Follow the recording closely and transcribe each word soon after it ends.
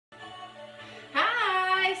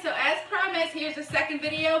Fitness. Here's the second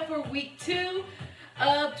video for week 2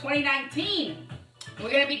 of 2019. We're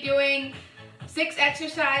going to be doing 6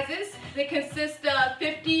 exercises that consist of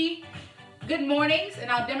 50 good mornings, and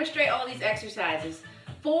I'll demonstrate all these exercises.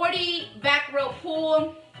 40 back row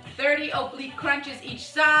pull, 30 oblique crunches each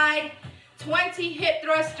side, 20 hip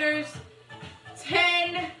thrusters,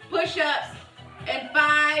 10 push-ups, and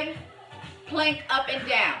 5 plank up and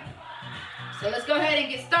down. So let's go ahead and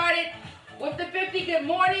get started with the 50 good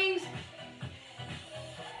mornings.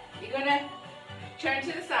 You're gonna turn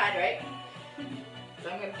to the side, right? So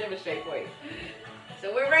I'm gonna demonstrate for you.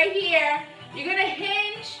 So we're right here. You're gonna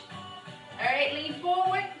hinge, all right, lean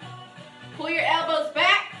forward, pull your elbows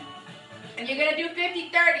back, and you're gonna do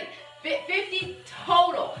 50-30, 50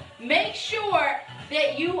 total. Make sure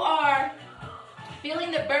that you are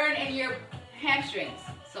feeling the burn in your hamstrings.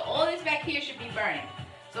 So all this back here should be burning.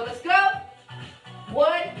 So let's go.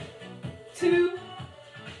 1, 2,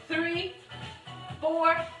 3,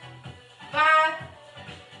 4, 5,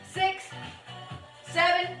 6,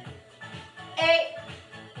 7, 8,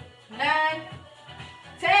 9,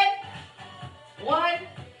 10. 1,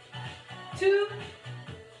 2,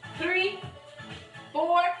 3,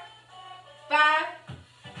 4, 5,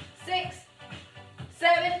 6,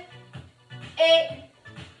 7, 8,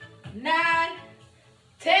 9,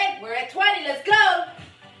 10. We're at 20. Let's go.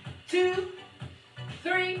 2,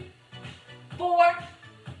 3, 4,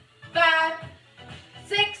 5,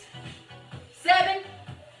 6, 7,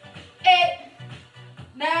 8,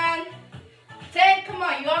 9, 10. Come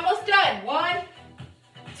on, you're almost done. 1,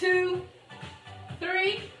 2,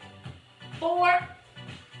 3, 4,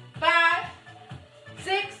 5,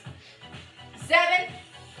 6, 7,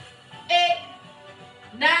 8,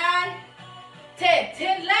 9, 10.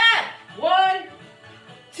 10 left. 1,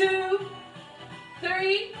 2,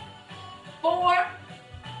 3, 4,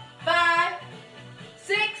 5,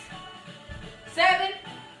 6, 7,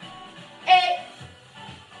 8,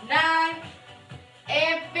 9,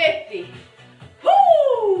 and 50.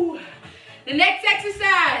 Woo! The next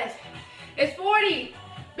exercise is 40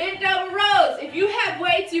 bent over rows. If you have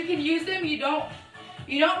weights, you can use them. You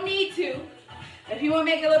don't need to. If you want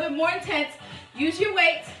to make it a little bit more intense, use your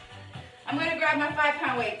weights. I'm going to grab my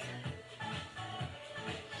 5-pound weights.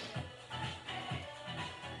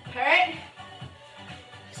 All right?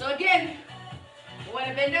 So again, we want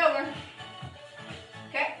to bend over.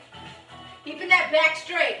 Okay? Keeping that back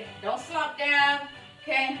straight. Don't slump down.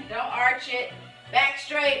 Okay? Don't arch it. Back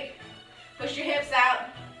straight. Push your hips out.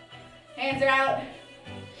 Hands out.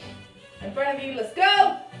 In front of you. Let's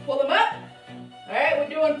go. Pull them up. All right, we're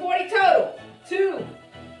doing 40 total. 2,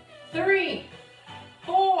 3,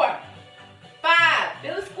 4, 5.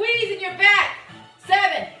 Feel a squeeze in your back.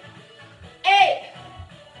 7, 8,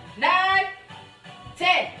 9,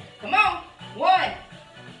 10. Come on. 1,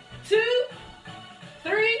 2,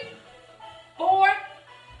 3, 4,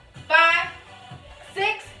 5,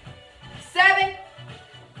 6, 7,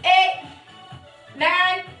 8,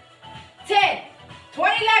 9, 10.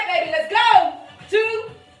 20 left, baby. Let's go.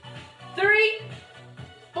 2, 3,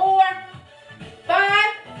 4,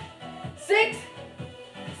 5, 6,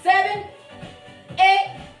 7,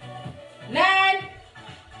 8, 9,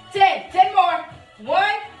 10. 10 more. 1,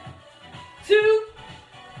 2,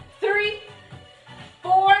 3,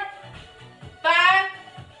 4, 5,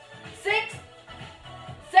 6,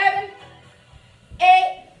 7,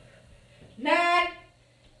 8, 9,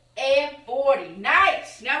 and 40.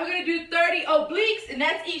 Nice. Now we're going to do 30 obliques, and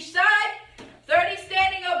that's each side. 30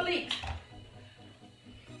 standing obliques.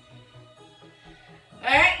 All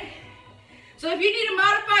right. So if you need to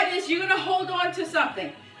modify this, you're going to hold on to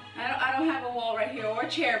something. I don't have a wall right here or a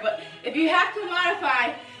chair, but if you have to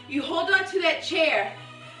modify, you hold on to that chair.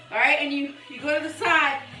 All right, and you go to the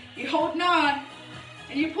side, you're holding on,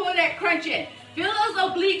 and you're pulling that crunch in. Feel those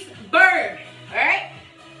obliques burn. All right.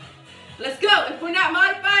 Let's go. If we're not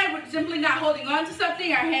modifying, we're simply not holding on to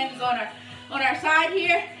something. Our hand is on our side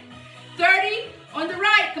here. 30 on the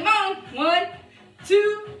right. Come on. 1,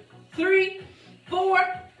 2, 3,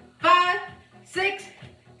 4, 5, 6,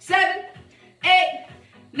 7, 8,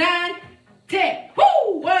 9, 10.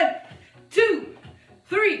 Woo! 1, 2,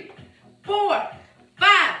 3, 4,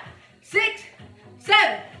 5, 6,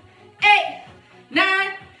 7, 8,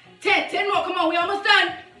 9, 10. 10 more. Come on. We almost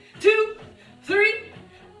done. 2, 3,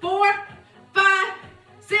 4, 5,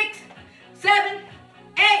 6, 7,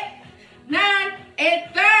 8, 9,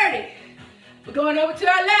 and 30. We're going over to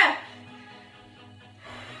our left.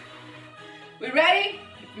 We ready?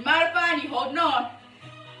 If you're modifying, you're holding on.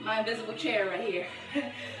 My invisible chair right here.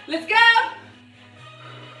 Let's go.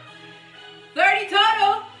 30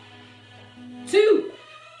 total. 2,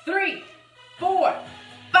 3, 4,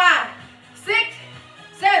 5,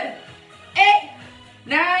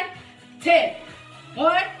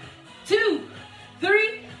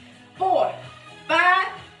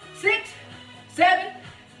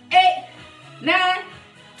 9,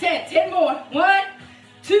 10. 10 more. 1,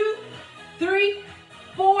 2, 3,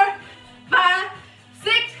 4, 5,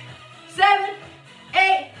 6, 7,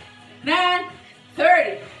 8, 9,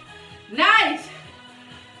 30. Nice.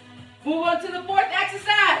 Move on to the fourth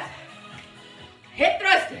exercise. Hip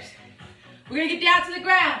thrusters. We're going to get down to the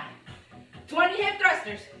ground. 20 hip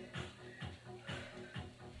thrusters.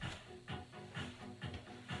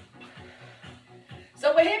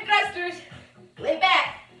 So with hip thrusters, lay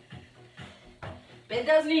back. Bend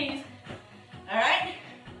those knees. All right?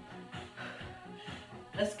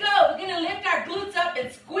 Let's go. We're going to lift our glutes up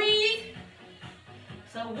and squeeze.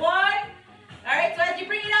 So 1. All right, so as you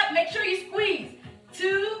bring it up, make sure you squeeze.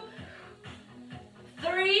 2,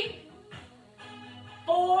 3,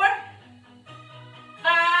 4,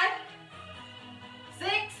 5,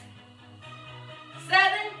 6, 7,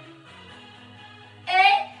 8,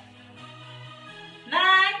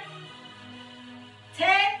 9, 10,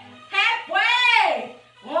 halfway.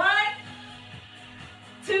 1,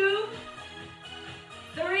 2,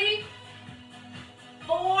 3,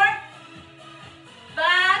 4,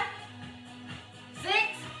 5, 6,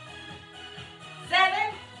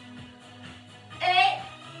 7, 8,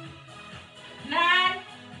 9,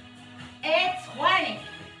 and 20.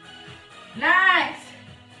 Nice.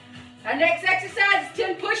 Our next exercise is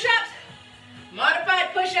 10 push-ups,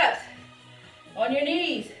 modified push-ups on your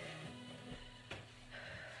knees.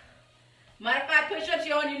 Modified push-ups,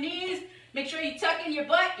 you're on your knees. Make sure you tuck in your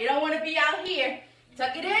butt. You don't want to be out here.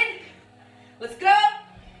 Tuck it in. Let's go.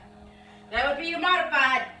 That would be your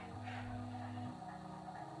modified.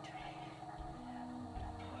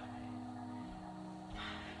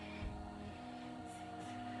 3, 4, 5,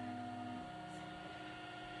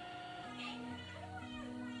 6,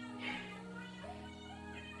 7,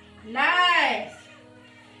 8, 9. Nice.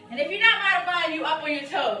 And if you're not modifying, you up on your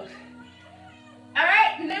toes. All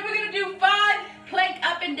right, and then we're going to do 5 plank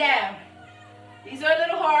up and down. These are a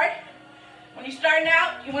little hard. When you're starting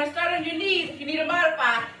out, you want to start on your knees if you need to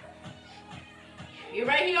modify. You're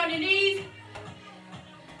right here on your knees.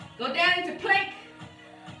 Go down into plank,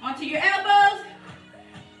 onto your elbows,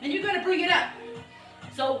 and you're going to bring it up.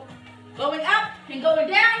 So going up and going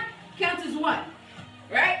down counts as 1,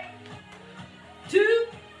 right? 2,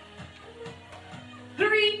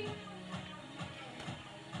 3,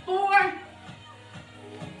 4,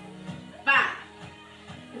 5.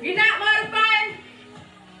 If you're not modifying,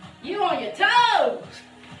 you on your toes.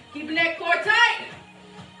 Keeping that core tight.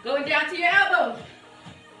 Going down to your elbows.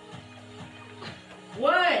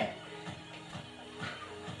 1,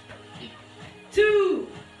 2,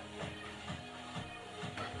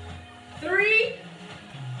 3,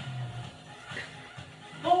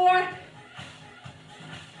 4,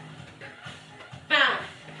 5.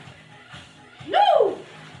 Woo!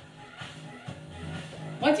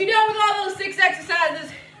 Once you're done with all those 6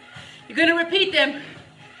 exercises, you're going to repeat them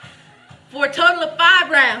for a total of 5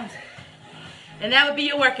 rounds. And that would be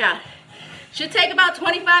your workout. Should take about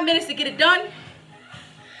 25 minutes to get it done.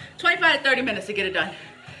 25 to 30 minutes to get it done.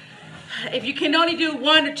 If you can only do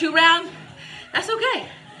 1 or 2 rounds, that's okay.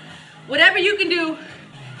 Whatever you can do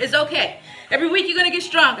is okay. Every week you're going to get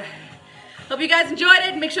stronger. Hope you guys enjoyed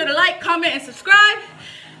it. Make sure to like, comment, and subscribe.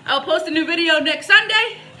 I'll post a new video next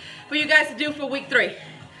Sunday for you guys to do for week 3.